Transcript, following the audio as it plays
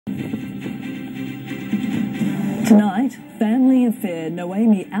Tonight, family affair.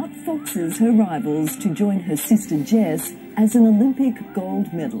 Noemi outfoxes her rivals to join her sister Jess as an Olympic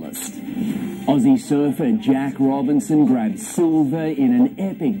gold medalist. Aussie surfer Jack Robinson grabbed silver in an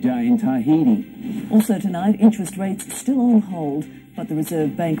epic day in Tahiti. Also tonight, interest rates still on hold, but the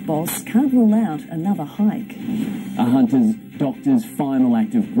Reserve Bank boss can't rule out another hike. A hunter's doctor's final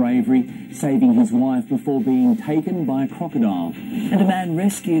act of bravery, saving his wife before being taken by a crocodile. And a man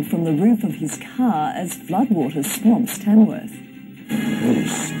rescued from the roof of his car as floodwater swamps Tamworth.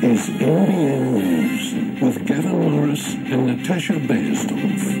 This is NBN News with Gavin and Natasha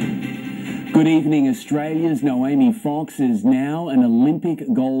Beyersdorf. Good evening. Australia's Noemi Fox is now an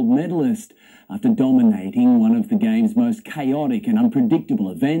Olympic gold medalist after dominating one of the game's most chaotic and unpredictable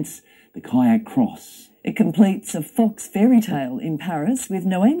events, the kayak cross. It completes a Fox fairy tale in Paris, with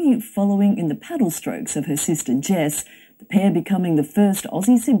Noemi following in the paddle strokes of her sister Jess, the pair becoming the first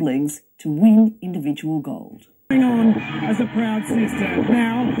Aussie siblings to win individual gold. On as a proud sister.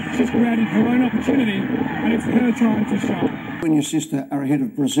 Now she's creating her own opportunity and it's her time to shine. You and your sister are ahead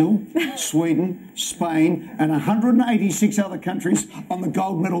of Brazil, Sweden, Spain and 186 other countries on the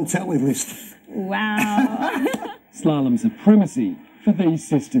gold medal tally list. Wow. Slalom supremacy for these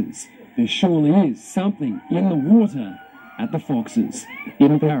sisters. There surely is something in the water at the Foxes.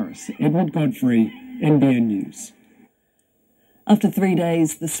 In Paris, Edward Godfrey, NBN News. After 3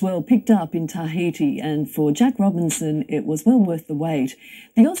 days, the swell picked up in Tahiti, and for Jack Robinson, it was well worth the wait.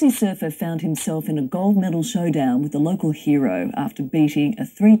 The Aussie surfer found himself in a gold medal showdown with the local hero after beating a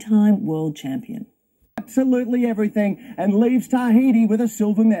three-time world champion. Absolutely everything and leaves Tahiti with a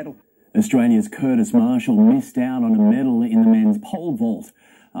silver medal. Australia's Curtis Marshall missed out on a medal in the men's pole vault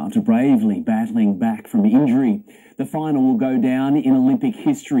after bravely battling back from injury. The final will go down in Olympic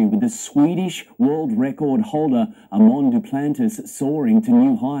history with the Swedish world record holder Amon Duplantis soaring to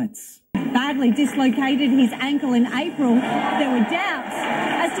new heights. Badly dislocated his ankle in April. There were doubts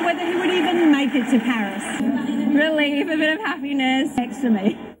as to whether he would even make it to Paris. Relief, a bit of happiness next to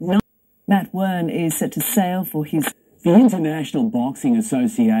me. Matt Wern is set to sail for his... The International Boxing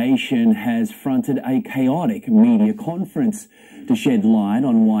Association has fronted a chaotic media conference to shed light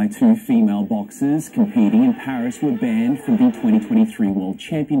on why two female boxers competing in Paris were banned from the 2023 World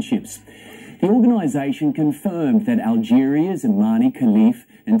Championships. The organisation confirmed that Algeria's Imani Khalif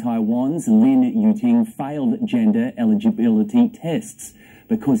and Taiwan's Lin Yuting failed gender eligibility tests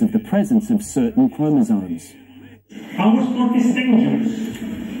because of the presence of certain chromosomes. Our sport is dangerous.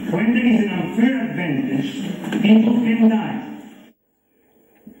 When there is an unfair advantage, people can die.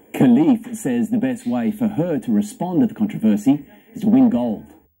 Khalif says the best way for her to respond to the controversy is to win gold.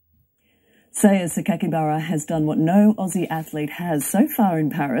 Saya Sakakibara has done what no Aussie athlete has so far in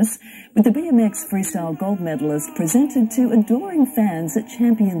Paris, with the BMX freestyle gold medalist presented to adoring fans at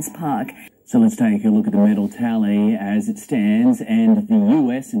Champions Park. So let's take a look at the medal tally as it stands, and the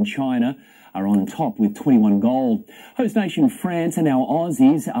US and China are on top with 21 gold. Host nation France and our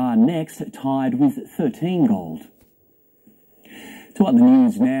Aussies are next, tied with 13 gold. To other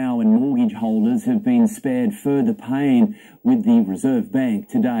news now, and mortgage holders have been spared further pain with the Reserve Bank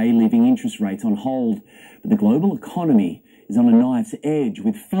today leaving interest rates on hold. But the global economy is on a knife's edge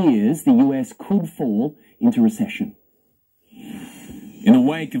with fears the US could fall into recession. In the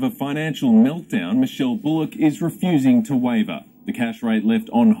wake of a financial meltdown, Michelle Bullock is refusing to waver. The cash rate left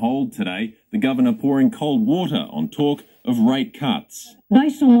on hold today, the governor pouring cold water on talk of rate cuts.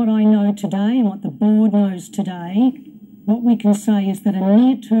 Based on what I know today and what the board knows today, what we can say is that a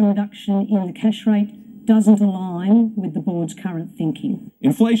near-term reduction in the cash rate doesn't align with the board's current thinking.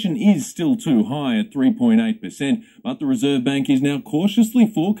 Inflation is still too high at 3.8%, but the Reserve Bank is now cautiously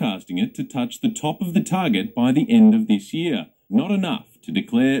forecasting it to touch the top of the target by the end of this year. Not enough to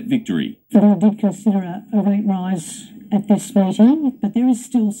declare victory. The board did consider a rate rise at this meeting, but there is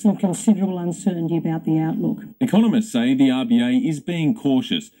still some considerable uncertainty about the outlook. Economists say the RBA is being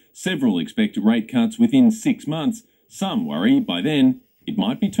cautious. Several expect rate cuts within 6 months. Some worry by then it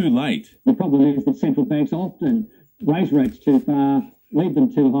might be too late. The problem is that central banks often raise rates too far, leave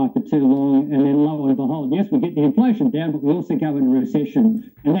them too high for too long, and then lo and behold, yes, we get the inflation down, but we also go into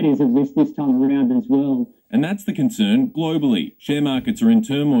recession. And that is a risk this time around as well. And that's the concern globally. Share markets are in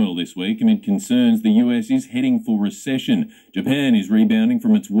turmoil this week amid concerns the US is heading for recession. Japan is rebounding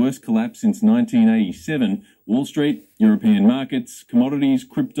from its worst collapse since 1987. Wall Street, European markets, commodities,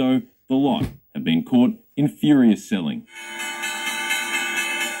 crypto, the lot have been caught in furious selling.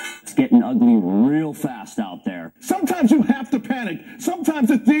 It's getting ugly real fast out there. Sometimes you have to panic. Sometimes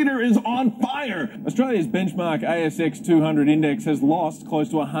the theater is on fire. Australia's benchmark ASX 200 index has lost close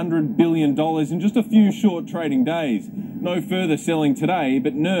to $100 billion in just a few short trading days. No further selling today,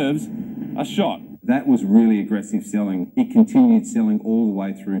 but nerves are shot. That was really aggressive selling. It continued selling all the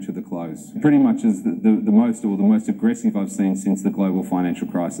way through to the close. Pretty much as the most aggressive I've seen since the global financial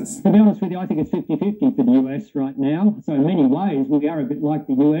crisis. To be honest with you, I think it's 50-50 for the US right now. So in many ways, we are a bit like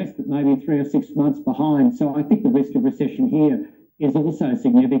the US, but maybe 3 or 6 months behind. So I think the risk of recession here is also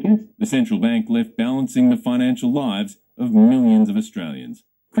significant. The central bank left balancing the financial lives of millions of Australians.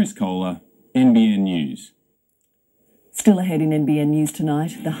 Chris Kohler, NBN News. Still ahead in NBN News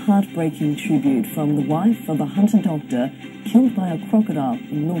tonight, the heartbreaking tribute from the wife of a hunter doctor killed by a crocodile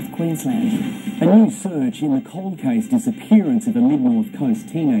in North Queensland. A new search in the cold case disappearance of a mid-North Coast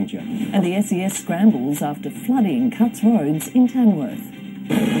teenager. And the SES scrambles after flooding cuts roads in Tamworth.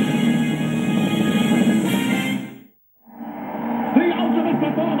 The ultimate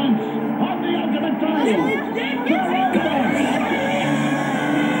performance on the ultimate day.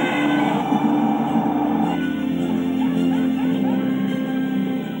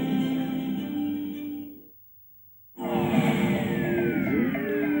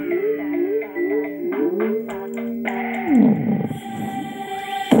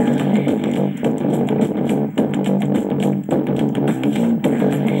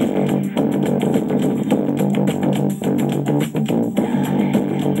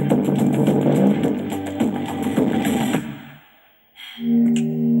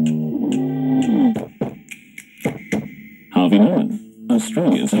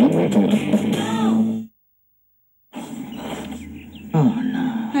 Australia's home retailer. Oh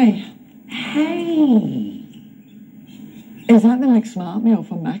no. Hey. Is that the McSmart meal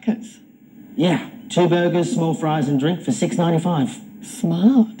from Macca's? Yeah, 2 burgers, small fries and drink for $6.95.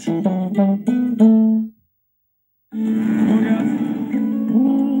 Smart.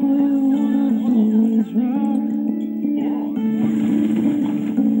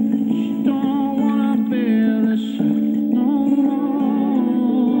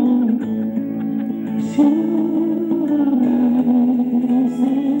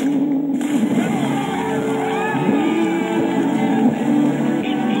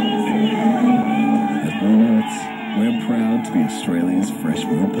 We're proud to be Australia's fresh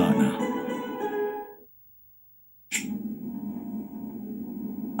food partner.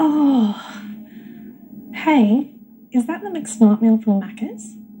 Oh, hey, is that the McSmart meal from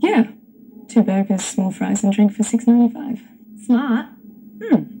Macca's? Yeah. 2 burgers, small fries and drink for $6.95. Smart.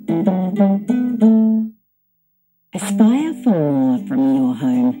 Aspire for more from your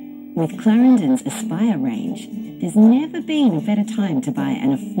home. With Clarendon's Aspire range, there's never been a better time to buy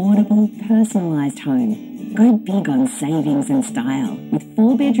an affordable, personalised home. Go big on savings and style, with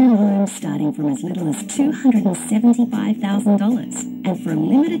 4-bedroom homes starting from as little as $275,000. And for a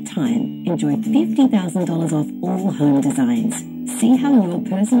limited time, enjoy $50,000 off all home designs. See how your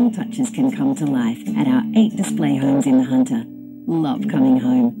personal touches can come to life at our 8 display homes in the Hunter. Love coming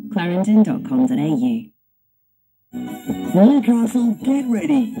home. Clarendon.com.au. Newcastle, get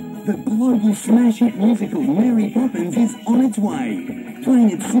ready! The global smash hit musical Mary Poppins is on its way.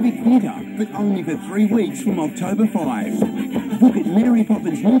 Playing at Civic Theatre, but only for 3 weeks from October 5. Book at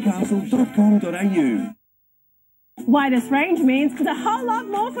marypoppinsnewcastle.com.au. Widest range means there's a whole lot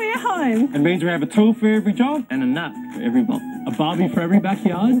more for your home. It means we have a tool for every job and a nap for every bump. A Barbie for every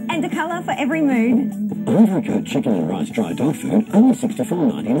backyard. And a colour for every mood. Overcoat chicken and rice dry dog food, only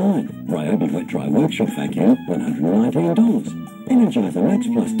 $64.99. Ryobi wet dry workshop vacuum, $119. Energizer Max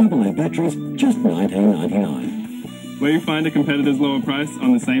Plus AA batteries, just $19.99. Where you find a competitor's lower price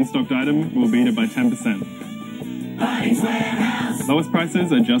on the same stocked item, we'll beat it by 10%. Bunnings Warehouse. Lowest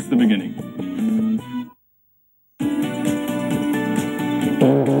prices are just the beginning.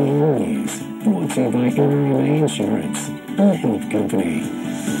 NBN News, brought to you by NRMA Insurance, a health company.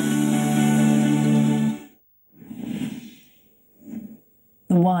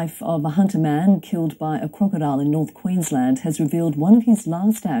 The wife of a hunter man killed by a crocodile in North Queensland has revealed one of his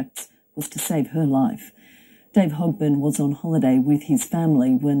last acts was to save her life. Dave Hogben was on holiday with his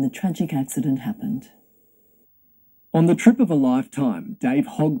family when the tragic accident happened. On the trip of a lifetime, Dave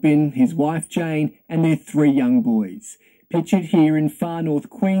Hogben, his wife Jane and their 3 young boys. Pictured here in far north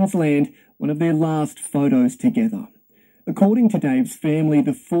Queensland, one of their last photos together. According to Dave's family,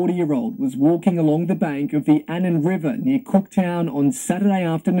 the 40-year-old was walking along the bank of the Annan River near Cooktown on Saturday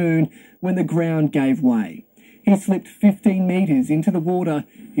afternoon when the ground gave way. He slipped 15 metres into the water,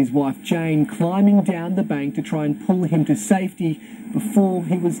 his wife Jane climbing down the bank to try and pull him to safety before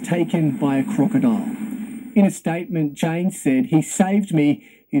he was taken by a crocodile. In a statement, Jane said, "He saved me.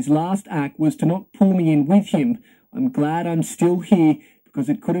 His last act was to not pull me in with him. I'm glad I'm still here because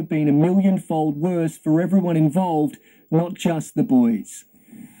it could have been a millionfold worse for everyone involved, not just the boys."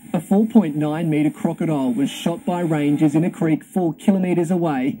 A 4.9 metre crocodile was shot by rangers in a creek 4 kilometres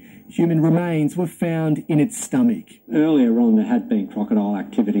away. Human remains were found in its stomach. Earlier on, there had been crocodile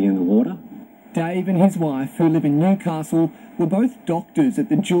activity in the water. Dave and his wife, who live in Newcastle, were both doctors at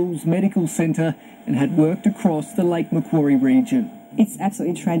the Jules Medical Centre and had worked across the Lake Macquarie region. It's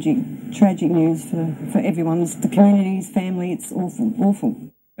absolutely tragic news for everyone, the community's family. It's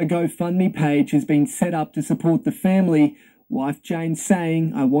awful. A GoFundMe page has been set up to support the family. Wife Jane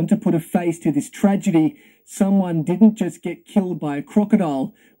saying, "I want to put a face to this tragedy. Someone didn't just get killed by a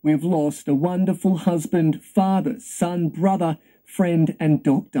crocodile. We've lost a wonderful husband, father, son, brother, friend and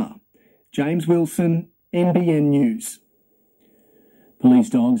doctor." James Wilson, NBN News. Police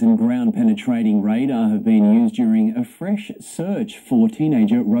dogs and ground-penetrating radar have been used during a fresh search for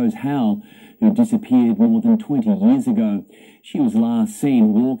teenager Rose Howell, who disappeared more than 20 years ago. She was last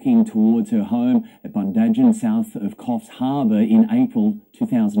seen walking towards her home at Bundagen, south of Coffs Harbour, in April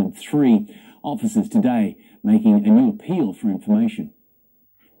 2003. Officers today making a new appeal for information.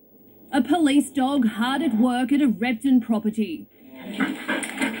 A police dog hard at work at a Repton property,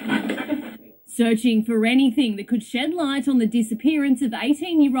 searching for anything that could shed light on the disappearance of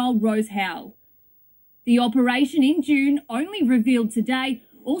 18-year-old Rose Howell. The operation in June, only revealed today,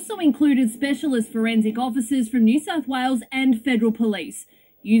 also included specialist forensic officers from New South Wales and Federal Police,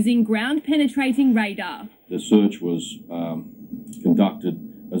 using ground-penetrating radar. The search was conducted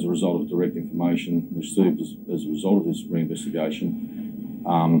as a result of direct information received as a result of this reinvestigation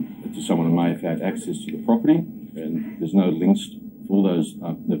to someone who may have had access to the property, and there's no links for those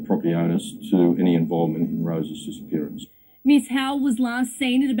the property owners to any involvement in Rose's disappearance. Miss Howell was last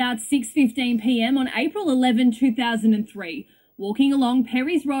seen at about 6:15 p.m. on April 11, 2003, walking along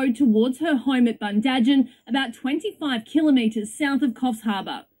Perry's Road towards her home at Bundagen, about 25 kilometres south of Coffs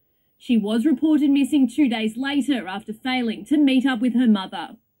Harbour. She was reported missing 2 days later after failing to meet up with her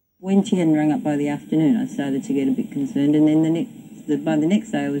mother. When she hadn't rung up by the afternoon, I started to get a bit concerned, and then by the next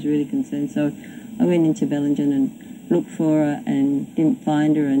day I was really concerned. So I went into Bellingen and looked for her and didn't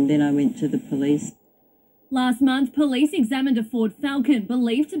find her, and then I went to the police. Last month, police examined a Ford Falcon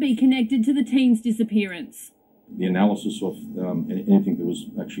believed to be connected to the teen's disappearance. The analysis of anything that was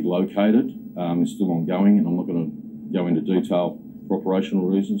actually located is still ongoing, and I'm not going to go into detail for operational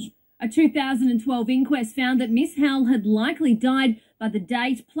reasons. A 2012 inquest found that Miss Howell had likely died, but the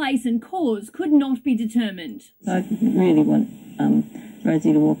date, place and cause could not be determined. I really want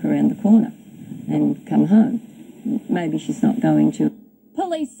Rosie to walk around the corner and come home. Maybe she's not going to.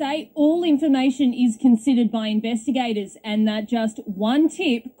 Police say all information is considered by investigators and that just one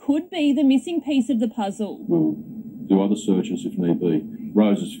tip could be the missing piece of the puzzle. We'll do other searches if need be.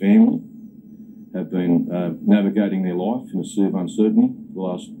 Rose's family have been navigating their life in a sea of uncertainty for the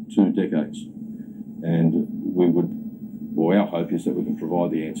last 2 decades, and our hope is that we can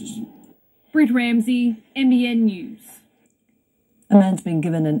provide the answers. Britt Ramsey, NBN News. A man's been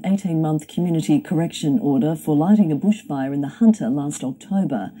given an 18-month community correction order for lighting a bushfire in the Hunter last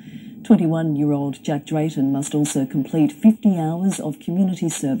October. 21-year-old Jack Drayton must also complete 50 hours of community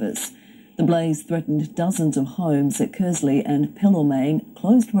service. The blaze threatened dozens of homes at Kersley and Pelormain,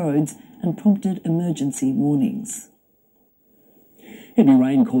 closed roads and prompted emergency warnings. Heavy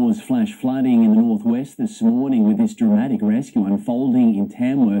rain caused flash flooding in the northwest this morning, with this dramatic rescue unfolding in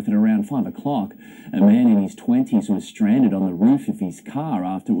Tamworth at around 5 o'clock. A man in his 20s was stranded on the roof of his car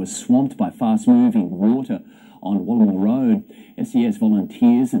after it was swamped by fast-moving water on Wallamore Road. SES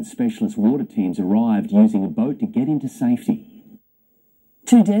volunteers and specialist water teams arrived using a boat to get him to safety.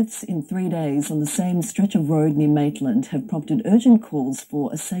 2 deaths in 3 days on the same stretch of road near Maitland have prompted urgent calls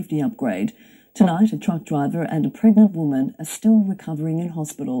for a safety upgrade. Tonight, a truck driver and a pregnant woman are still recovering in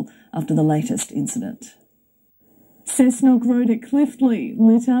hospital after the latest incident. Cessnock Road at Cliftley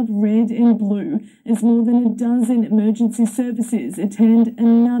lit up red and blue as more than a dozen emergency services attend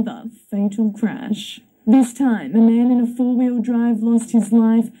another fatal crash. This time, a man in a four-wheel drive lost his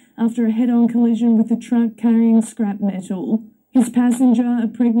life after a head-on collision with a truck carrying scrap metal. His passenger, a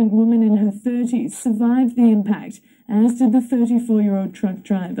pregnant woman in her 30s, survived the impact, as did the 34-year-old truck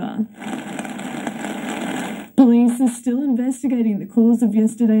driver. Police are still investigating the cause of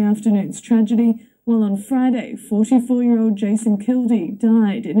yesterday afternoon's tragedy, while on Friday, 44-year-old Jason Kildee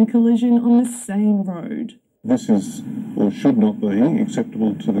died in a collision on the same road. This is, or should not be,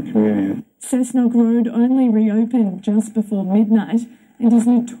 acceptable to the community. Cessnock Road only reopened just before midnight and is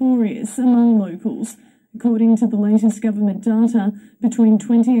notorious among locals. According to the latest government data, between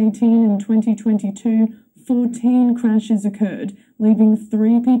 2018 and 2022, 14 crashes occurred, leaving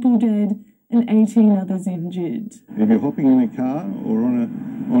 3 people dead and 18 others injured. If you're hopping in a car or on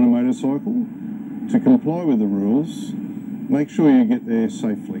a motorcycle, to comply with the rules, make sure you get there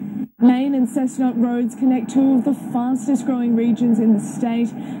safely. Main and Cessnock roads connect two of the fastest growing regions in the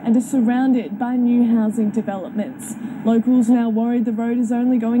state and are surrounded by new housing developments. Locals now worried the road is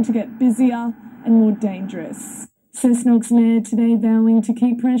only going to get busier and more dangerous. Cessnock's mayor today vowing to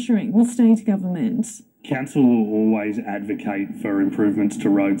keep pressuring the state government. Council will always advocate for improvements to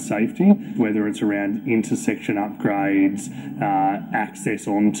road safety, whether it's around intersection upgrades, access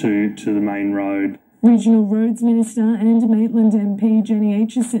onto the main road. Regional Roads Minister and Maitland MP Jenny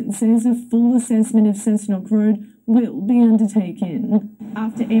Aitchison says a full assessment of Cessnock Road will be undertaken.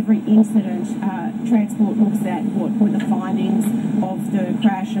 After every incident, Transport looks at what were the findings of the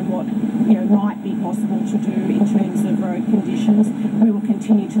crash and what might be possible to do in terms of road conditions. We will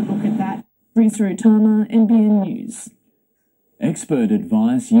continue to look at that. Reese Rotama, NBN News. Expert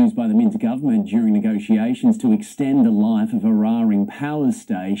advice used by the Minns government during negotiations to extend the life of Eraring Power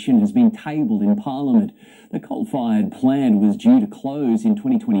Station has been tabled in Parliament. The coal-fired plant was due to close in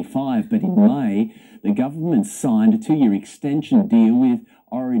 2025, but in May, the government signed a 2-year extension deal with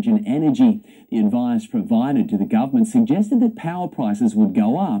Origin Energy. The advice provided to the government suggested that power prices would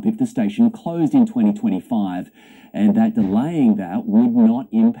go up if the station closed in 2025, and that delaying that would not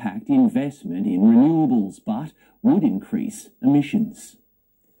impact investment in renewables, but would increase emissions.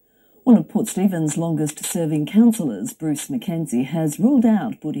 One of Port Stephens' longest-serving councillors, Bruce McKenzie, has ruled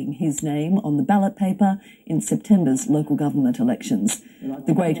out putting his name on the ballot paper in September's local government elections.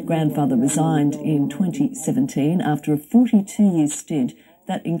 The great-grandfather resigned in 2017 after a 42-year stint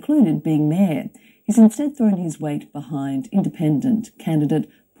that included being mayor. He's instead thrown his weight behind independent candidate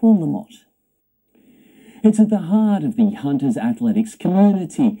Paul Lamotte. It's at the heart of the Hunters athletics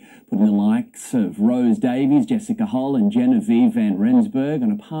community, putting the likes of Rose Davies, Jessica Hull and Genevieve van Rensburg on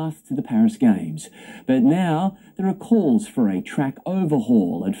a path to the Paris Games. But now there are calls for a track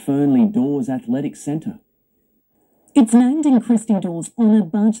overhaul at Fernley Dawes Athletics Centre. It's named in Christy Dawes' honour,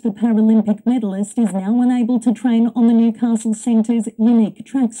 but the Paralympic medalist is now unable to train on the Newcastle Centre's unique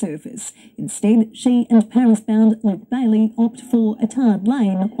track surface. Instead, she and Paris-bound Luke Bailey opt for a tarred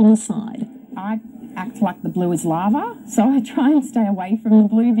lane on the side. I act like the blue is lava, so I try and stay away from the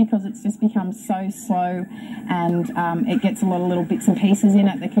blue because it's just become so slow and it gets a lot of little bits and pieces in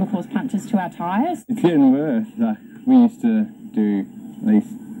it that can cause punctures to our tyres. It's getting worse. We used to do at least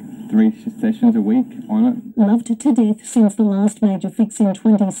 3 sessions a week on it. Loved to death since the last major fix in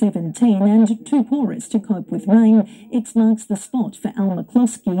 2017 and too porous to cope with rain, X marks the spot for Al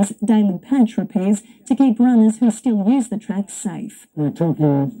McCloskey's daily patch repairs to keep runners who still use the track safe. We're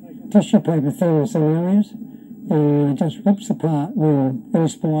talking tissue paper thin in some areas and it just rips apart when any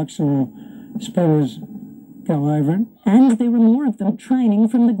spikes or spinners go over it. And there are more of them training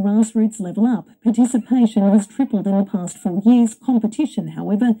from the grassroots level up. Participation has tripled in the past 4 years. Competition,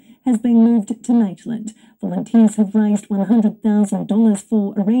 however, has been moved to Maitland. Volunteers have raised $100,000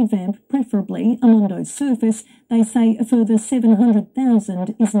 for a revamp, preferably a Mondo surface. They say a further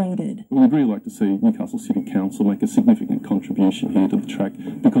 $700,000 is needed. We'd really like to see Newcastle City Council make a significant contribution here to the track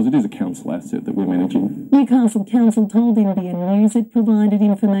because it is a council asset that we're managing. Newcastle Council told NBN News it provided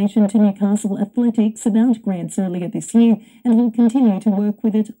information to Newcastle Athletics about grants earlier this year and will continue to work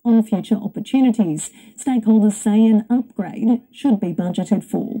with it on future opportunities. Stakeholders say an upgrade should be budgeted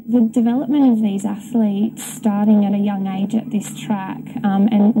for. The development of these athletes starting at a young age at this track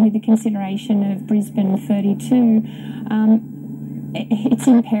and with the consideration of Brisbane 32, it's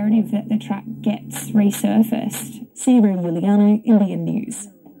imperative that the track gets resurfaced. Sarah Giuliano, NBN News.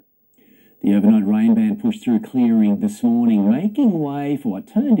 The overnight rain band pushed through clearing this morning, making way for what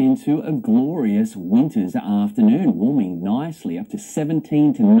turned into a glorious winter's afternoon, warming nicely up to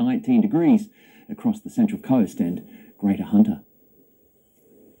 17 to 19 degrees across the Central Coast and Greater Hunter.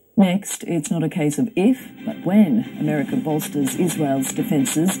 Next, it's not a case of if, but when America bolsters Israel's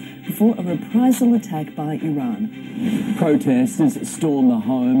defences before a reprisal attack by Iran. Protesters storm the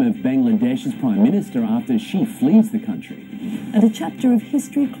home of Bangladesh's Prime Minister after she flees the country. And a chapter of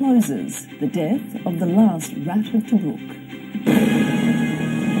history closes, the death of the last rat of Tobruk.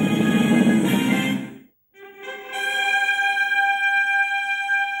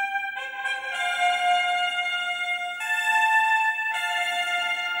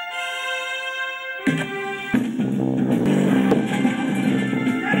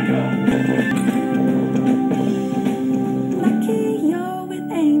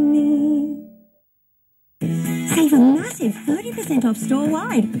 Save a massive 30% off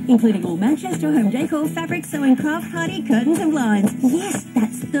store-wide, including all Manchester home decor, fabric, sewing, craft, party, curtains and blinds. Yes,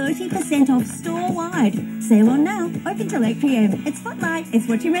 that's 30% off store-wide. Sale on now, open till 8 p.m. It's Spotlight, it's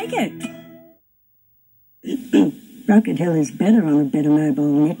what you make it. Broken Hill is better on a better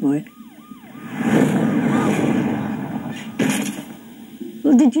mobile network.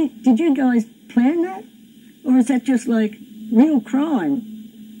 Well, did you guys plan that? Or is that just like real crime?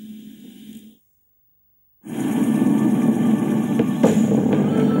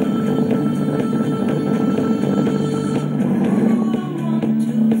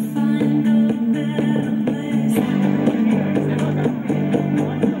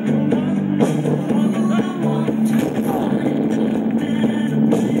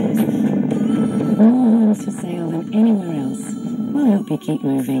 For sale than anywhere else. We'll help you keep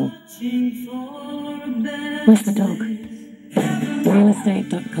moving. Where's the dog?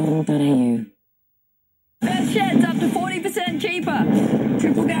 Realestate.com.au. Bed sheds up to 40% cheaper.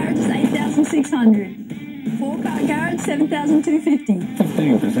 Triple garage is 8,600. 4-car garage 7,250.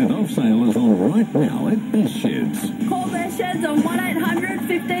 15% off sale is on right now at Best Sheds. Call Best Sheds on 1800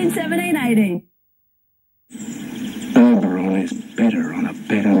 15 17 18. Oberon is better on a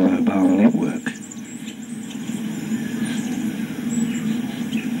better mobile network.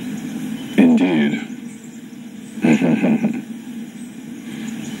 Indeed.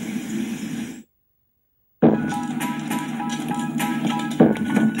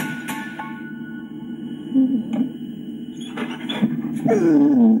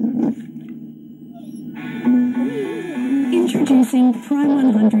 Introducing Prime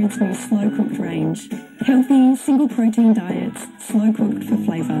 100's new slow-cooked range. Healthy, single-protein diets, slow-cooked for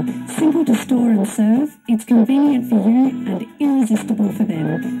flavour. Simple to store and serve, it's convenient for you and irresistible for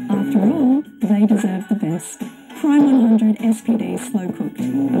them. After all, they deserve the best. Prime 100 SPD slow-cooked.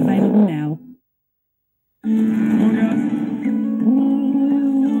 Available now.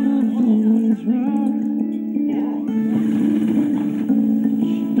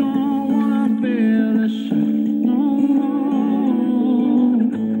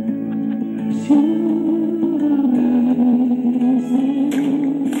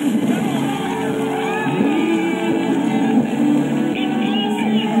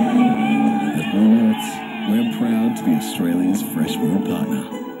 Australia's fresh milk partner.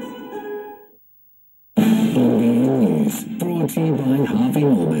 NBN News, brought to you by Harvey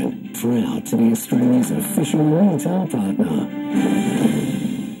Norman, proud to be Australia's official retail partner.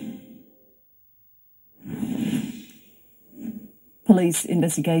 Police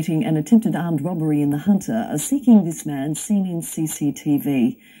investigating an attempted armed robbery in the Hunter are seeking this man seen in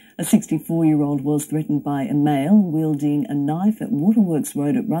CCTV. A 64-year-old was threatened by a male wielding a knife at Waterworks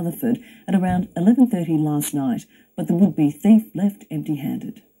Road at Rutherford at around 11:30 last night, but the would-be thief left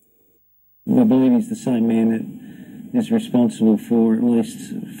empty-handed. I believe he's the same man that is responsible for at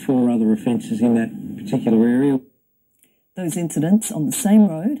least 4 other offences in that particular area. Those incidents on the same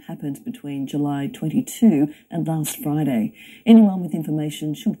road happened between July 22 and last Friday. Anyone with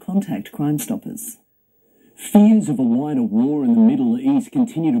information should contact Crime Stoppers. Fears of a wider war in the Middle East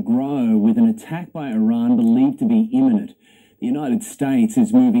continue to grow, with an attack by Iran believed to be imminent. The United States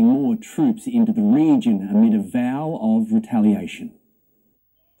is moving more troops into the region amid a vow of retaliation.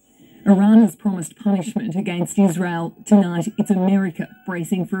 Iran has promised punishment against Israel. Tonight, it's America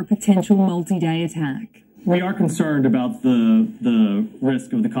bracing for a potential multi-day attack. We are concerned about the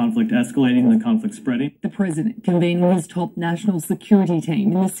risk of the conflict escalating and the conflict spreading. The president convening his top national security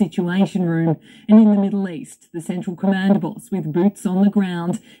team in the Situation Room, and in the Middle East, the Central Command boss with boots on the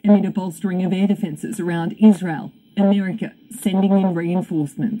ground amid a bolstering of air defences around Israel. America sending in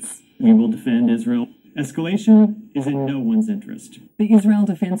reinforcements. We will defend Israel. Escalation is in no one's interest. The Israel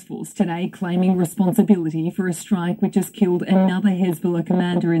Defense Force today claiming responsibility for a strike which has killed another Hezbollah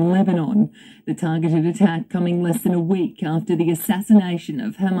commander in Lebanon. The targeted attack coming less than a week after the assassination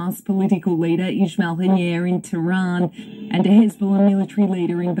of Hamas political leader Ismail Haniyeh in Tehran and a Hezbollah military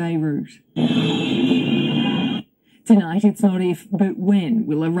leader in Beirut. Tonight, it's not if, but when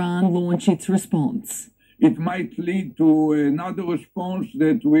will Iran launch its response? It might lead to another response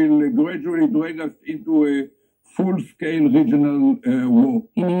that will gradually drag us into a full-scale regional war.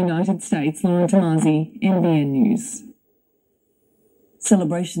 In the United States, Lauren Tomazi, NBN News.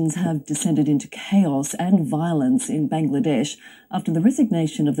 Celebrations have descended into chaos and violence in Bangladesh after the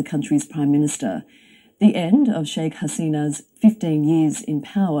resignation of the country's Prime Minister. The end of Sheikh Hasina's 15 years in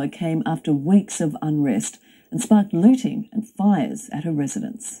power came after weeks of unrest and sparked looting and fires at her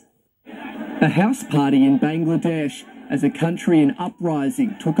residence. A house party in Bangladesh as a country in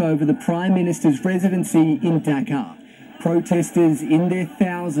uprising took over the Prime Minister's residency in Dhaka. Protesters in their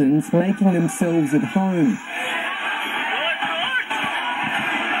thousands making themselves at home,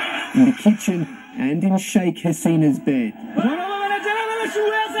 in the kitchen and in Sheikh Hasina's bed.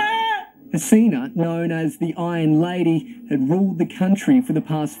 Hasina, known as the Iron Lady, had ruled the country for the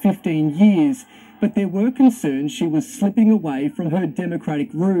past 15 years. But there were concerns she was slipping away from her democratic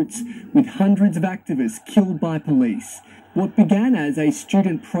roots, with hundreds of activists killed by police. What began as a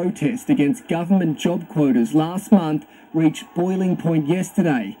student protest against government job quotas last month reached boiling point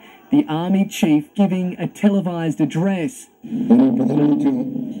yesterday, the Army Chief giving a televised address.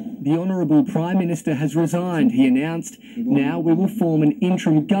 The Honourable Prime Minister has resigned, he announced. Now we will form an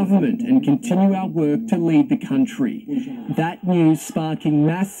interim government and continue our work to lead the country. That news sparking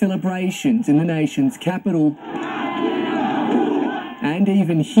mass celebrations in the nation's capital. And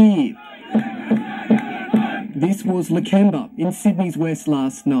even here. This was Lakemba in Sydney's west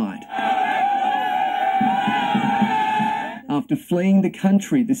last night. After fleeing the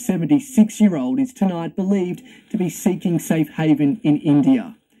country, the 76-year-old is tonight believed to be seeking safe haven in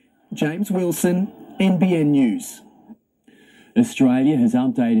India. James Wilson, NBN News. Australia has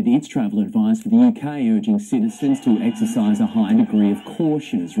updated its travel advice for the UK, urging citizens to exercise a high degree of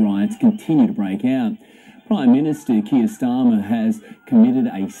caution as riots continue to break out. Prime Minister Keir Starmer has committed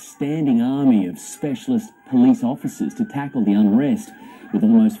a standing army of specialist police officers to tackle the unrest, with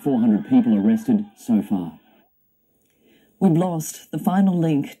almost 400 people arrested so far. We've lost the final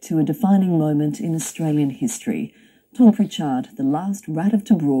link to a defining moment in Australian history. Tom Pritchard, the last rat of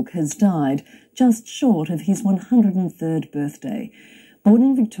Tobruk, has died just short of his 103rd birthday. Born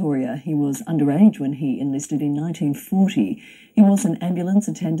in Victoria, he was underage when he enlisted in 1940. He was an ambulance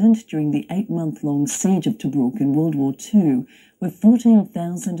attendant during the 8-month-long siege of Tobruk in World War II, where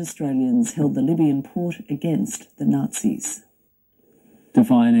 14,000 Australians held the Libyan port against the Nazis. To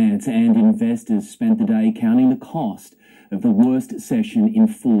finance and investors spent the day counting the cost of the worst session in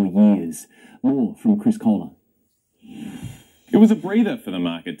 4 years. More from Chris Kohler. It was a breather for the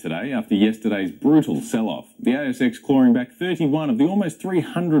market today after yesterday's brutal sell-off. The ASX clawing back 31 of the almost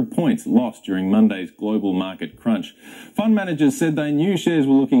 300 points lost during Monday's global market crunch. Fund managers said they knew shares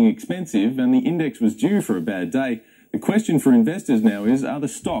were looking expensive and the index was due for a bad day. The question for investors now is, are the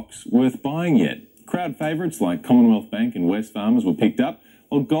stocks worth buying yet? Crowd favourites like Commonwealth Bank and Wesfarmers were picked up,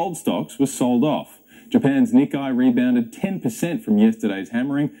 while gold stocks were sold off. Japan's Nikkei rebounded 10% from yesterday's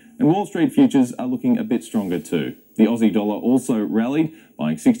hammering, and Wall Street futures are looking a bit stronger too. The Aussie dollar also rallied,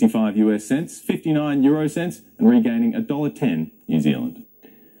 buying 65 US cents, 59 euro cents, and regaining $1.10 New Zealand.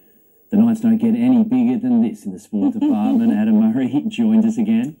 The nights don't get any bigger than this in the sport department. Adam Murray joins us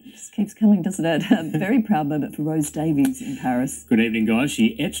again. Just keeps coming, doesn't it? A very proud moment for Rose Davies in Paris. Good evening, guys.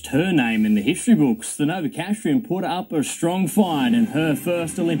 She etched her name in the history books. The Novocastrian put up a strong fight in her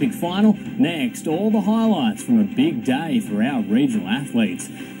first Olympic final. Next, all the highlights from a big day for our regional athletes.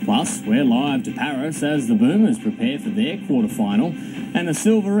 Plus, we're live to Paris as the Boomers prepare for their quarter-final and a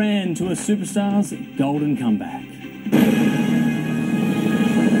silver end to a superstar's golden comeback.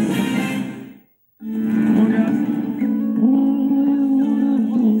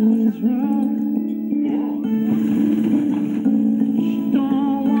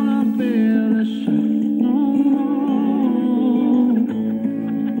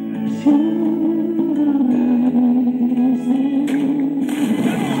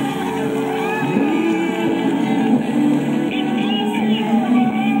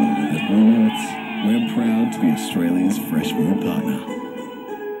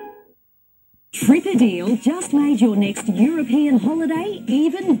 Just made your next European holiday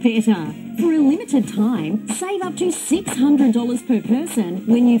even better. For a limited time, save up to $600 per person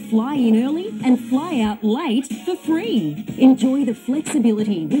when you fly in early and fly out late for free. Enjoy the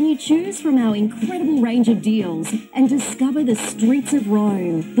flexibility when you choose from our incredible range of deals and discover the streets of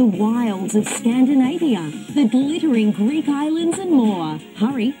Rome, the wilds of Scandinavia, the glittering Greek islands and more.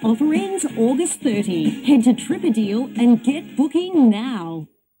 Hurry, offer ends August 30. Head to Tripadeal and get booking now.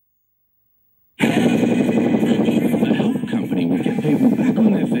 A health company would get people back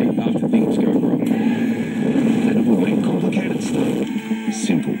on their feet after things go wrong. And it would make complicated stuff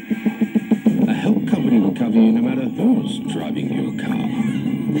simple. A health company would cover you no matter who's driving your car.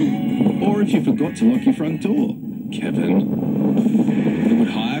 Or if you forgot to lock your front door, Kevin. It would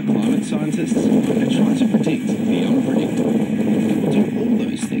hire climate scientists and try to predict the unpredictable. It would do all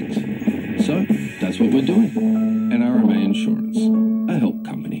those things. So, that's what we're doing. NRMA Insurance, a health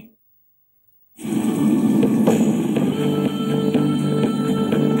company.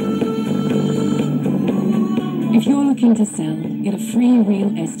 If you're looking to sell, get a free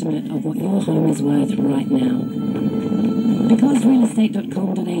real estimate of what your home is worth right now. Because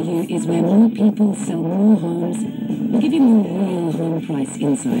realestate.com.au is where more people sell more homes, we'll give you more real home price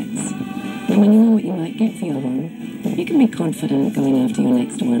insights. And when you know what you might get for your home, you can be confident going after your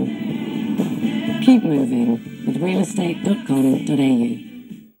next one. Keep moving with realestate.com.au.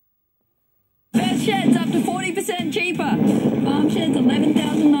 Best sheds up to 40% cheaper. Farm sheds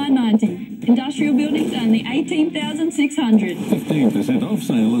 $11,990. Industrial buildings only $18,600. 15% off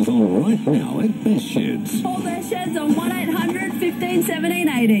sale is on right now at Best Sheds. All Best Sheds on 1800 15 17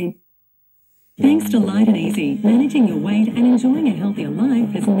 18. Thanks to Light and Easy, managing your weight and enjoying a healthier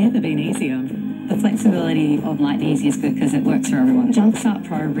life has never been easier. The flexibility of Light and Easy is good because it works for everyone. Jumpstart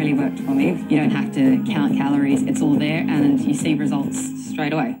Pro really worked for me. You don't have to count calories, it's all there and you see results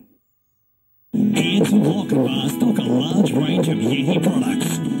straight away. Hands of Lochinvar stock a large range of Yeti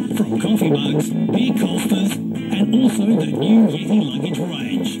products, from coffee mugs, beer coasters, and also the new Yeti luggage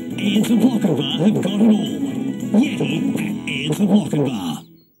range. Hands of Lochinvar have got it all. Yeti at Hands of Lochinvar.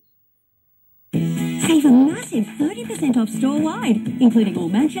 Save a massive 30% off store-wide, including all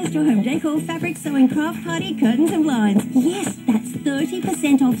Manchester home decor, fabric, sewing, craft party, curtains and blinds. Yes, that's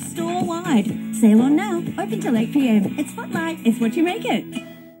 30% off store-wide. Sale on now, open till 8 p.m. It's Spotlight, it's what you make it.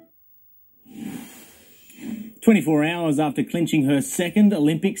 24 hours after clinching her second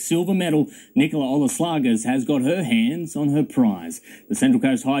Olympic silver medal, Nicola Olaslagers has got her hands on her prize. The Central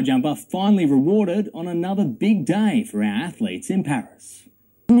Coast high jumper finally rewarded on another big day for our athletes in Paris.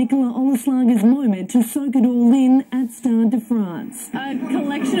 Nicola Olaslagers' moment to soak it all in at Stade de France. A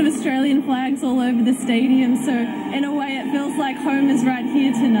collection of Australian flags all over the stadium, so in a way it feels like home is right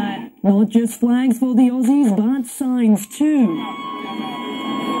here tonight. Not just flags for the Aussies, but signs too.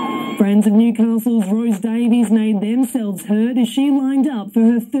 Friends of Newcastle's Rose Davies made themselves heard as she lined up for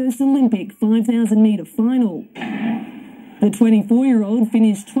her first Olympic 5,000-metre final. The 24-year-old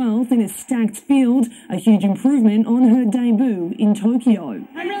finished 12th in a stacked field, a huge improvement on her debut in Tokyo.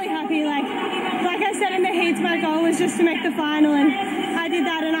 I'm really happy. Like I said in the heats, my goal was just to make the final, and I did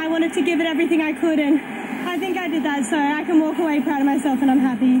that, and I wanted to give it everything I could, and I think I did that, so I can walk away proud of myself, and I'm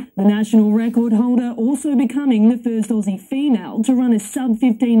happy. The national record holder also becoming the first Aussie female to run a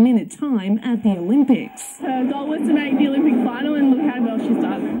sub-15-minute time at the Olympics. Her goal was to make the Olympic final, and look how well she's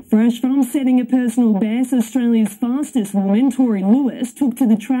done. Fresh from setting a personal best, Australia's fastest woman, Tori Lewis, took to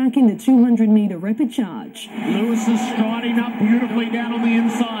the track in the 200-metre repechage. Lewis is striding up beautifully down on the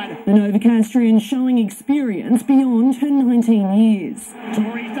inside. The Novocastrian showing experience beyond her 19 years.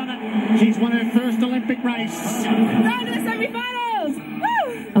 Tori's done it. She's won her first Olympic race. Down to the semi-finals!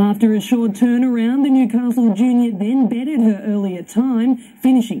 Woo! After a short turnaround, the Newcastle junior then bettered her earlier time,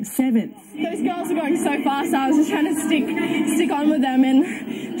 finishing 7th. Those girls are going so fast, I was just trying to stick on with them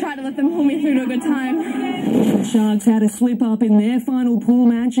and try to let them pull me through to a good time. The Sharks had a slip-up in their final pool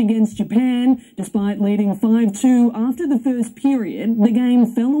match against Japan. Despite leading 5-2 after the first period, the game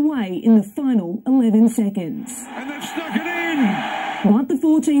fell away in the final 11 seconds. And they've stuck it in! But the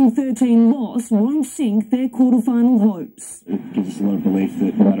 14-13 loss won't sink their quarter-final hopes. It gives us a lot of belief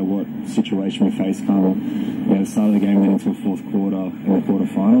that no matter what situation we face come the start of the game then into the fourth quarter and the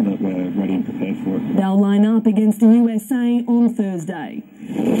quarter-final, that we're ready and prepared for it. They'll line up against the USA on Thursday.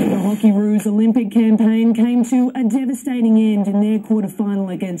 The Hockeyroos Olympic campaign came to a devastating end in their quarter-final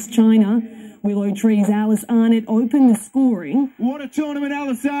against China. Willow Tree's Alice Arnott opened the scoring. What a tournament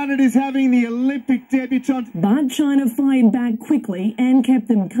Alice Arnott is having, the Olympic debutante. But China fired back quickly and kept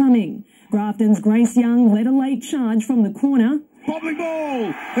them coming. Grafton's Grace Young led a late charge from the corner. Bobbling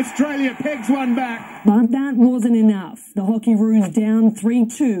ball! Australia pegs one back. But that wasn't enough. The Hockeyroos down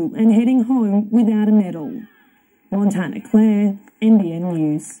 3-2 and heading home without a medal. Montana Claire, NBN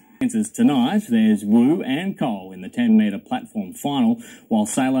News. Tonight, there's Wu and Cole in the 10-metre platform final, while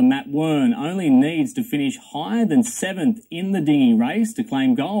sailor Matt Wern only needs to finish higher than 7th in the dinghy race to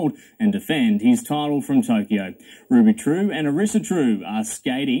claim gold and defend his title from Tokyo. Ruby True and Arissa True are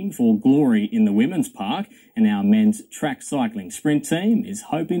skating for glory in the women's park, and our men's track cycling sprint team is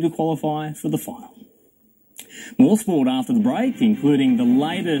hoping to qualify for the final. More sport after the break, including the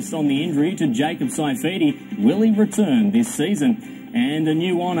latest on the injury to Jacob Saifidi. Will he return this season? And a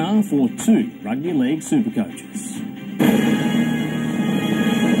new honour for 2 rugby league super coaches.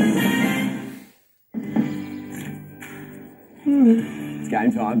 It's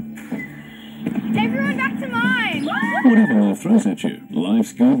game time. Everyone back to mine! Whatever life throws at you,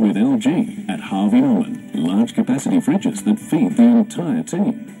 life's good with LG at Harvey Norman. Large capacity fridges that feed the entire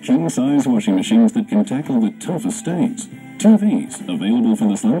team. King size washing machines that can tackle the toughest stains. TVs available for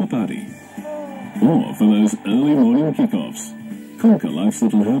the slumber party. Or for those early morning kickoffs. Conquer life's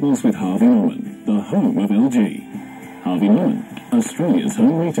little hurdles with Harvey Norman, the home of LG. Harvey Norman, Australia's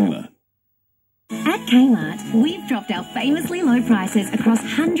home retailer. At Kmart, we've dropped our famously low prices across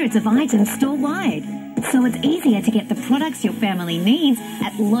hundreds of items store-wide. So it's easier to get the products your family needs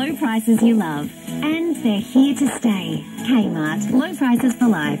at low prices you love. And they're here to stay. Kmart, low prices for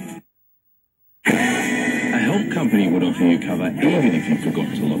life. A help company would offer you cover even if you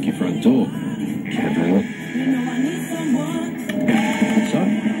forgot to lock your front door. Kevin. So,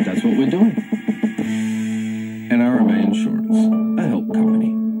 that's what we we're doing. NRMA Insurance, a help company.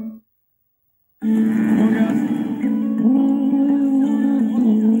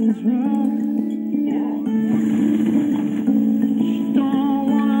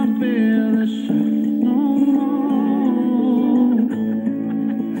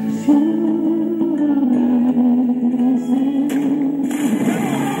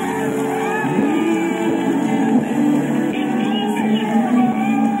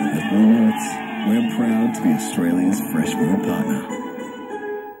 We're proud to be Australia's fresh milk partner.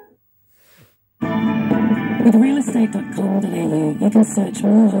 With realestate.com.au, you can search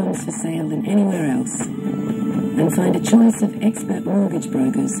more homes for sale than anywhere else and find a choice of expert mortgage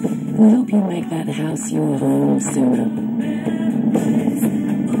brokers who will help you make that house your home sooner.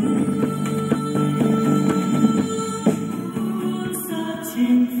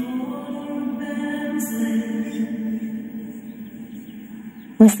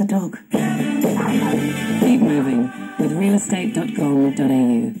 Where's the dog? Keep moving with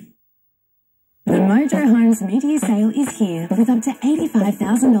realestate.com.au. The Mojo Homes mid-year sale is here with up to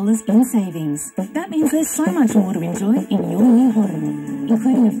 $85,000 in savings. That means there's so much more to enjoy in your new home,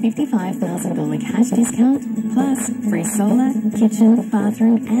 including a $55,000 cash discount, plus free solar, kitchen,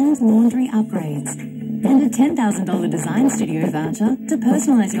 bathroom and laundry upgrades, and a $10,000 design studio voucher to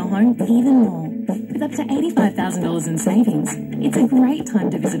personalise your home even more. With up to $85,000 in savings, it's a great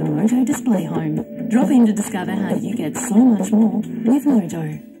time to visit a Mojo display home. Drop in to discover how you get so much more with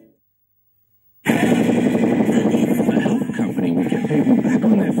Mojo. A help company will get people back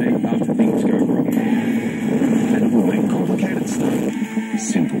on their feet after things go wrong. And it will make complicated stuff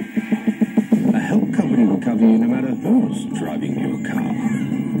simple. A help company will cover you no matter who's driving your car.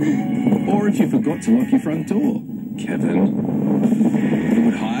 Or if you forgot to lock your front door, Kevin. It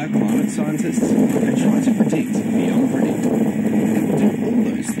would hire climate scientists and try to predict the unpredictable. It will do all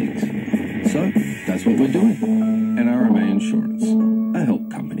those things. So that's what we're doing. NRMA Insurance, a help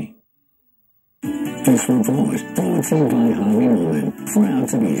company. This report brought to you by Harvey Norman, proud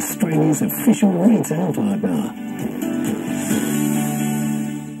to be Australia's official retail partner.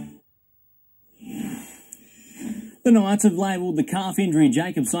 The Knights have labelled the calf injury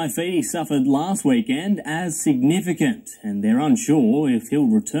Jacob Saifidi suffered last weekend as significant, and they're unsure if he'll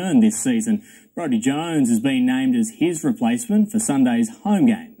return this season. Brodie Jones has been named as his replacement for Sunday's home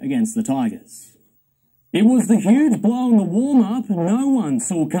game against the Tigers. It was the huge blow in the warm-up no one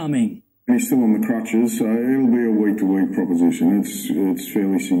saw coming. He's still on the crutches, so it'll be a week-to-week proposition. It's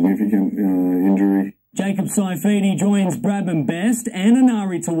fairly significant injury. Jacob Saifidi joins Bradman Best and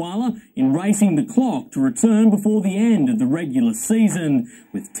Anari Tawala in racing the clock to return before the end of the regular season,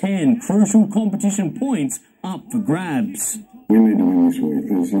 with 10 crucial competition points up for grabs. We need to win this week.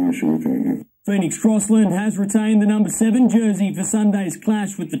 There's no sugarcoating it. Phoenix Crossland has retained the number 7 jersey for Sunday's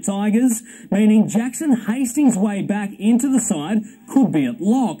clash with the Tigers, meaning Jackson Hastings' way back into the side could be at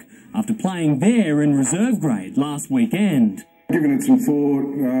lock after playing there in reserve grade last weekend. Given it some thought,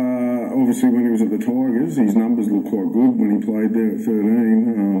 obviously when he was at the Tigers, his numbers looked quite good when he played there at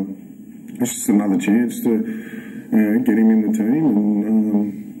 13. It's just another chance to get him in the team,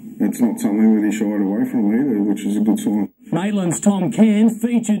 and it's not something that he shied away from either, which is a good sign. Maitland's Tom Cairn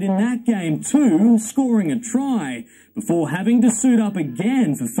featured in that game too, scoring a try, before having to suit up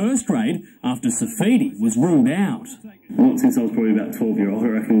again for first grade after Saifidi was ruled out. Not since I was probably about 12-year-old, I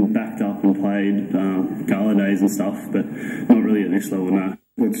reckon, backed up and played gala days and stuff, but not really at this level, no.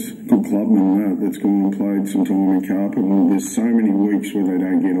 That's good clubman, that's gone and played some time in carpet, and there's so many weeks where they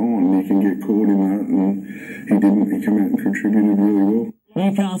don't get on, you can get caught in that, and he didn't. He came out and contributed really well.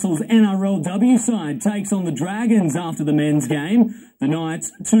 Newcastle's NRLW side takes on the Dragons after the men's game. The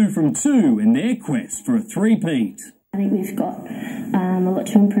Knights 2 from 2 in their quest for a three-peat. I think we've got a lot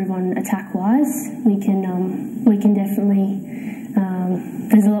to improve on attack-wise. We can definitely.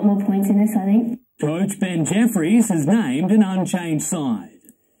 There's a lot more points in this, I think. Coach Ben Jeffries has named an unchanged side.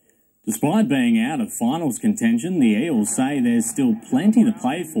 Despite being out of finals contention, the Eels say there's still plenty to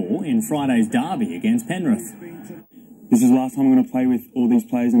play for in Friday's derby against Penrith. This is the last time I'm going to play with all these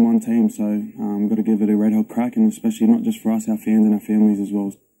players in one team, so we've got to give it a red hot crack, and especially not just for us, our fans and our families as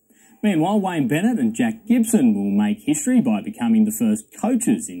well. Meanwhile, Wayne Bennett and Jack Gibson will make history by becoming the first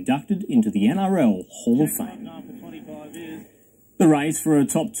coaches inducted into the NRL Hall of Fame. The race for a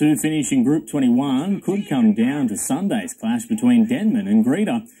top 2 finish in Group 21 could come down to Sunday's clash between Denman and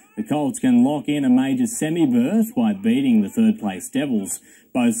Greta. The Colts can lock in a major semi-berth by beating the third-place Devils.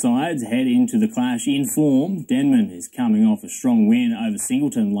 Both sides head into the clash in form. Denman is coming off a strong win over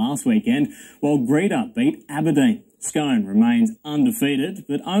Singleton last weekend, while Greta beat Aberdeen. Scone remains undefeated,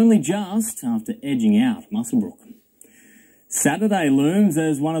 but only just after edging out Muswellbrook. Saturday looms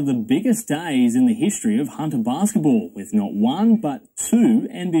as one of the biggest days in the history of Hunter basketball, with not one but two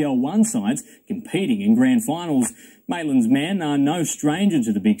NBL 1 sides competing in grand finals. Maitland's men are no stranger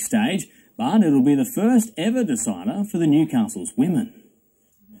to the big stage, but it'll be the first ever decider for the Newcastle's women.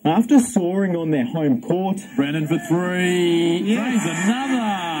 After soaring on their home court, Brennan for three. Yes. There's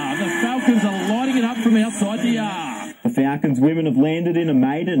another. The Falcons are lighting it up from outside the arc. The Falcons women have landed in a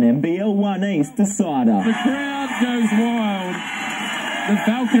maiden NBL 1 East decider. The crowd goes wild. The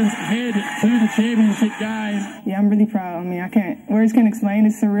Falcons head to the championship game. Yeah, I'm really proud. I mean, words can't explain.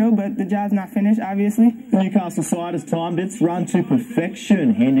 It's surreal, but the job's not finished, obviously. The Newcastle side has timed its run to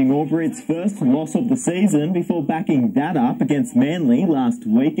perfection, handing Aubrey its first loss of the season before backing that up against Manly last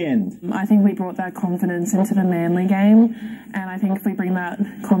weekend. I think we brought that confidence into the Manly game, and I think if we bring that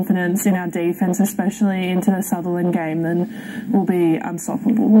confidence in our defence, especially into the Sutherland game, then we'll be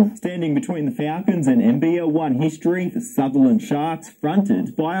unstoppable. Standing between the Falcons and NBL 1 history, the Sutherland Sharks,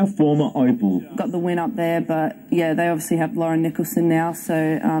 fronted by a former Opal. Got the win up there, but yeah, they obviously have Lauren Nicholson now,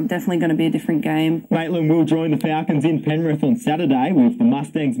 so definitely going to be a different game. Maitland will join the Falcons in Penrith on Saturday, with the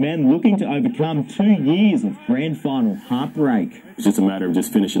Mustangs men looking to overcome 2 years of grand final heartbreak. It's just a matter of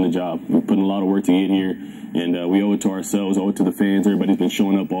just finishing the job. We're putting a lot of work to get here, and we owe it to ourselves, owe it to the fans. Everybody's been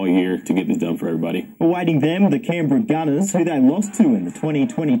showing up all year to get this done for everybody. Awaiting them, the Canberra Gunners, who they lost to in the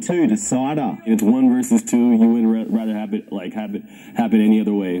 2022 decider. It's 1 versus 2. You wouldn't rather have it happen any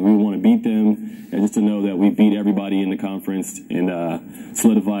other way. We want to beat them, and just to know that we beat everybody in the conference and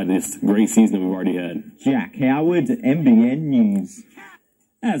solidify this great season that we've already had. Jack Howard, NBN News.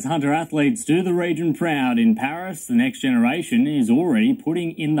 As Hunter athletes do the region proud in Paris, the next generation is already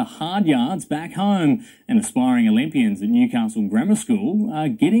putting in the hard yards back home, and aspiring Olympians at Newcastle Grammar School are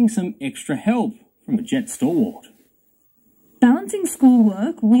getting some extra help from a Jet stalwart. Balancing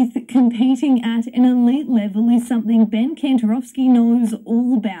schoolwork with competing at an elite level is something Ben Kantorowski knows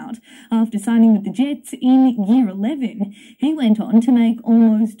all about. After signing with the Jets in Year 11, he went on to make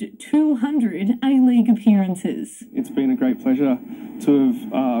almost 200 A-League appearances. It's been a great pleasure to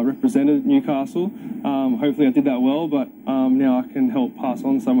have represented Newcastle. Hopefully I did that well, but now I can help pass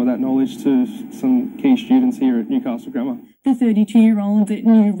on some of that knowledge to some key students here at Newcastle Grammar. The 32-year-old's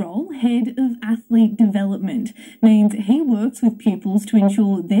new role, Head of Athlete Development, means he works with pupils to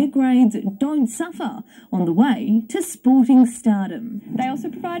ensure their grades don't suffer on the way to sporting stardom. They also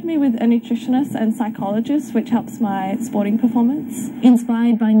provide me with a nutritionist and psychologist, which helps my sporting performance.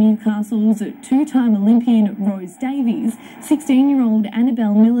 Inspired by Newcastle's two-time Olympian Rose Davies, 16-year-old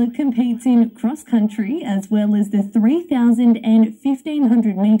Annabelle Miller competes in cross-country as well as the 3,000 and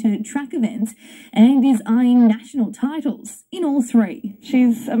 1,500-metre track events and is eyeing national titles in all 3.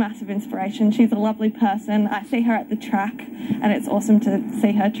 She's a massive inspiration. She's a lovely person. I see her at the track and it's awesome to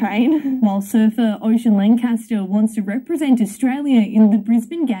see her train. While surfer Ocean Lancaster wants to represent Australia in the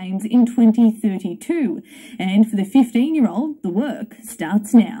Brisbane Games in 2032. And for the 15-year-old, the work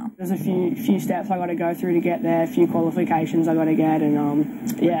starts now. There's a few steps I got to go through to get there, a few qualifications I got to get, and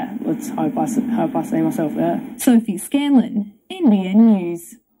yeah, let's hope I see myself there. Sophie Scanlon, NBN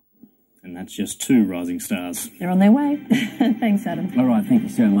News. And that's just 2 rising stars. They're on their way. Thanks, Adam. All right, thank you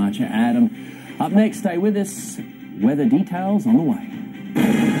so much, Adam. Up next, stay with us. Weather details on the way.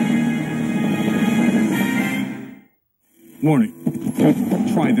 Morning.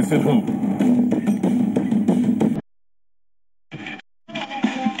 Try this at home.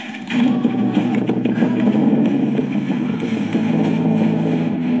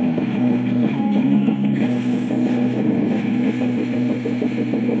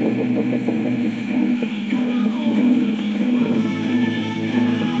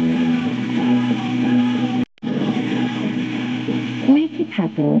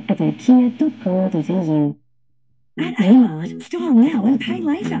 Happen at ikea.com.au. At Amart, style now and pay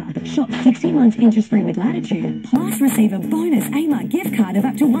later. Shop 60 months interest-free with Latitude. Plus receive a bonus Amart gift card of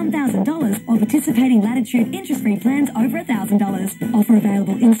up to $1,000 or participating Latitude interest-free plans over $1,000. Offer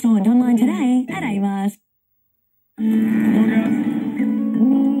available in-store and online today at Amart.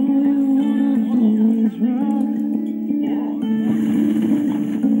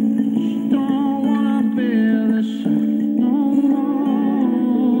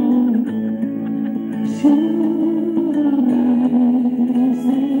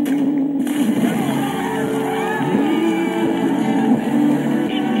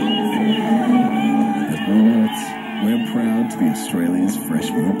 We're proud to be Australia's fresh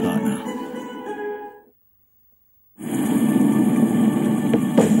milk partner.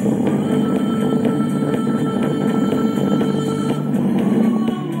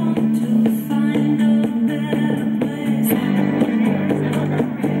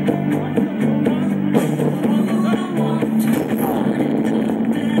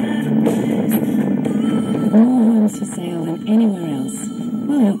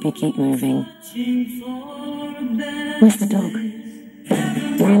 we keep moving. Where's the dog?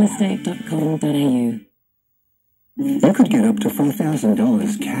 Realestate.com.au. You could get up to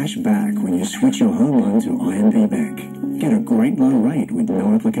 $4,000 cash back when you switch your home loan to IMB Bank. Get a great low rate with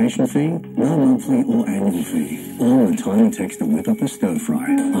no application fee, no monthly or annual fee. All the time it takes to whip up a stir fry.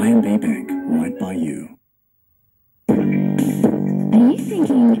 IMB Bank, right by you. Are you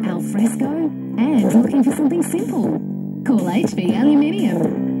thinking al fresco and looking for something simple? Call HV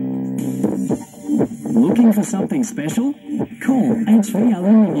Aluminium. Looking for something special? Call HV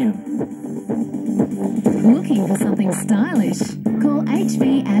Aluminium. Looking for something stylish? Call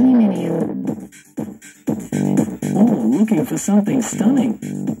HV Aluminium. Or looking for something stunning?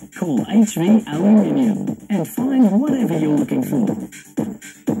 Call HV Aluminium and find whatever you're looking for.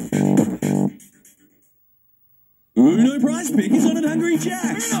 Uno Prize Pick is on at Hungry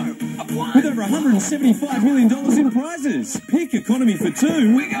Jack's. Uno, with over $175 million in prizes. Pick economy for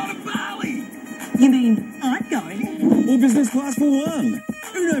two. We're going to Bali. You mean I'm going? Or business class for one.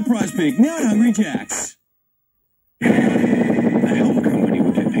 Uno Prize Pick now at Hungry Jack's. A help company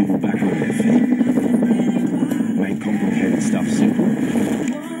will get people back on their feet. Make complicated stuff simple.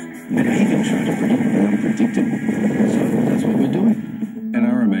 And even try to predict the unpredictable. So that's what we're doing.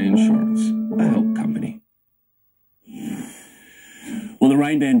 NRMA Insurance, a help company. Well, the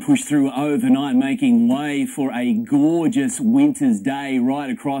rain band pushed through overnight, making way for a gorgeous winter's day right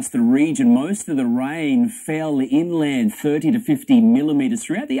across the region. Most of the rain fell inland, 30 to 50 millimetres.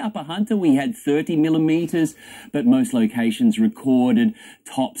 Throughout the Upper Hunter, we had 30 millimetres, but most locations recorded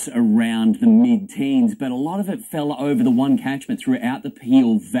tops around the mid-teens. But a lot of it fell over the one catchment throughout the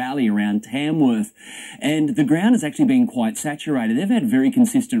Peel Valley around Tamworth. And the ground has actually been quite saturated. They've had very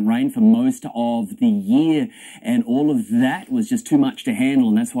consistent rain for most of the year, and all of that was just too much to handle,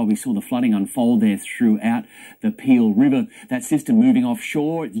 and that's why we saw the flooding unfold there throughout the Peel River. That system moving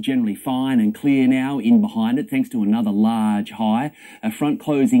offshore, it's generally fine and clear now in behind it, thanks to another large high. A front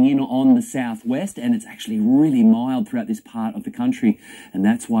closing in on the southwest, and it's actually really mild throughout this part of the country, and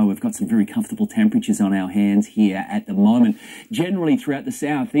that's why we've got some very comfortable temperatures on our hands here at the moment. Generally throughout the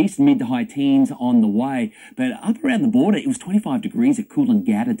southeast, mid to high teens on the way, but up around the border, it was 25 degrees at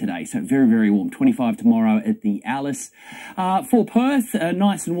Coolangatta today, so very, very warm. 25 tomorrow at the Alice. For Perth,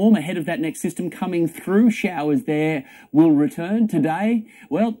 nice and warm ahead of that next system coming through. Showers there will return today.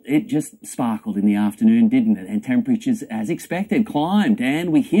 Well, it just sparkled in the afternoon, didn't it? And temperatures, as expected, climbed,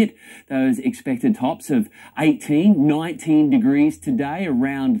 and we hit those expected tops of 18, 19 degrees today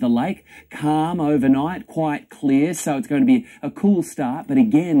around the lake. Calm overnight, quite clear, so it's going to be a cool start, but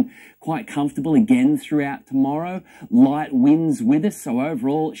again, quite comfortable again throughout tomorrow. Light winds with us, so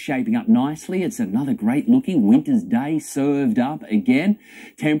overall shaping up nicely. It's another great looking winter's day served up again.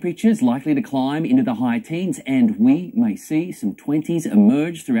 Temperatures likely to climb into the high teens, and we may see some 20s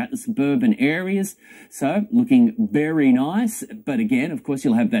emerge throughout the suburban areas. So looking very nice, but again, of course,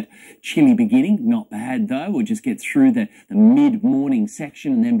 you'll have that chilly beginning. Not bad though. We'll just get through the mid-morning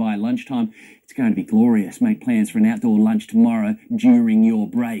section, and then by lunchtime, it's going to be glorious. Make plans for an outdoor lunch tomorrow during your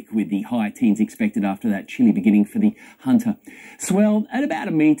break, with the high teens expected after that chilly beginning for the Hunter. Swell at about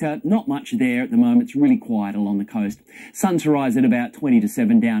a metre, not much there at the moment. It's really quiet along the coast. Sun to rise at about 20 to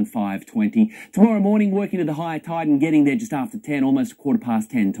 7, down 5:20. Tomorrow morning, working to the high tide and getting there just after 10, almost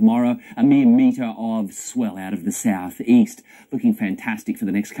 10:15 tomorrow. A mere metre of swell out of the southeast. Looking fantastic for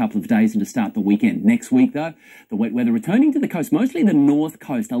the next couple of days and to start the weekend. Next week, though, the wet weather returning to the coast, mostly the north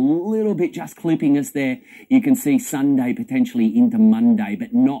coast, a little bit just clipping us there. You can see Sunday potentially into Monday,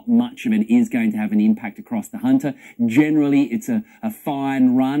 but not much of it is going to have an impact across the Hunter. Generally, it's a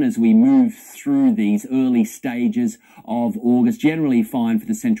fine run as we move through these early stages of August. Generally fine for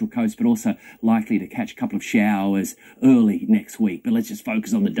the Central Coast, but also likely to catch a couple of showers early next week. But let's just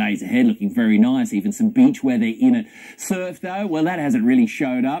focus on the days ahead. Looking very nice. Even some beach weather in it. Surf, though, well, that hasn't really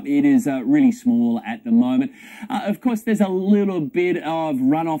showed up. It is really small at the moment. Of course, there's a little bit of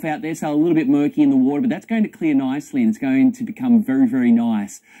runoff out there, so a little bit murky in the water, but that's going to clear nicely, and it's going to become very, very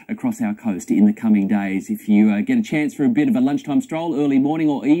nice across our coast in the coming days. If you get a chance for a bit of a lunchtime stroll, early morning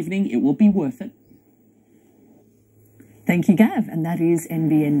or evening, it will be worth it. Thank you, Gav, and that is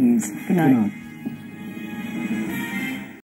NBN News. Good night. Good night.